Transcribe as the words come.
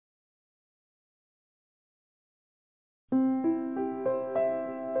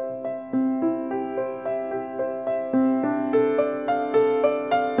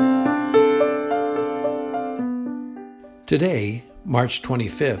Today, March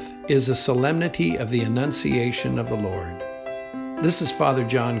 25th, is the Solemnity of the Annunciation of the Lord. This is Father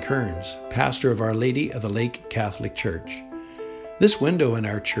John Kerns, pastor of Our Lady of the Lake Catholic Church. This window in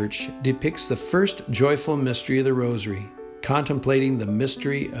our church depicts the first joyful mystery of the Rosary, contemplating the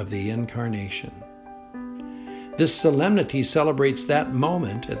mystery of the Incarnation. This solemnity celebrates that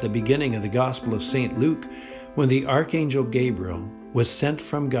moment at the beginning of the Gospel of St. Luke when the Archangel Gabriel was sent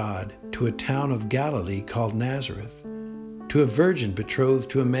from God to a town of Galilee called Nazareth, to a virgin betrothed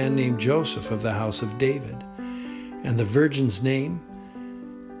to a man named Joseph of the house of David, and the virgin's name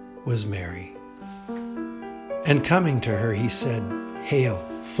was Mary. And coming to her, he said, "Hail,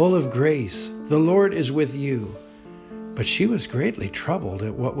 full of grace, the Lord is with you." But she was greatly troubled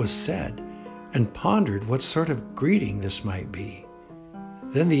at what was said, and pondered what sort of greeting this might be.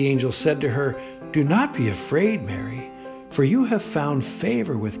 Then the angel said to her, "Do not be afraid, Mary, for you have found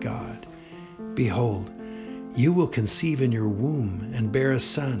favor with God. Behold, you will conceive in your womb and bear a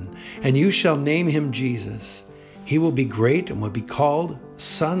son, and you shall name him Jesus. He will be great and will be called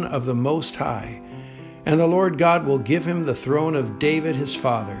Son of the Most High. And the Lord God will give him the throne of David his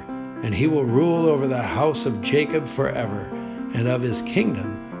father, and he will rule over the house of Jacob forever, and of his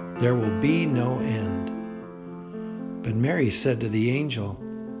kingdom there will be no end." But Mary said to the angel,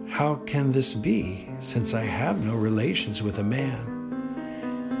 "How can this be, since I have no relations with a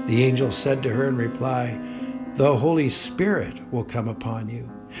man?" The angel said to her in reply, "The Holy Spirit will come upon you,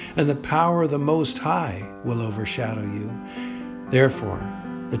 and the power of the Most High will overshadow you. Therefore,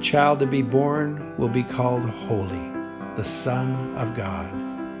 the child to be born will be called Holy, the Son of God.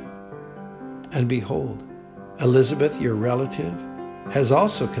 And behold, Elizabeth, your relative, has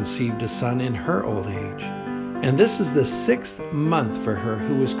also conceived a son in her old age. And this is the 6th month for her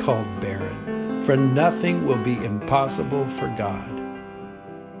who was called barren, for nothing will be impossible for God."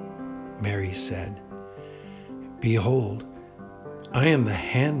 Mary said, "Behold, I am the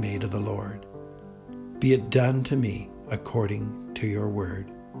handmaid of the Lord. Be it done to me according to your word."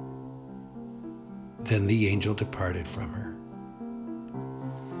 Then the angel departed from her.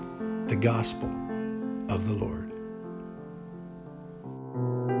 The Gospel of the Lord.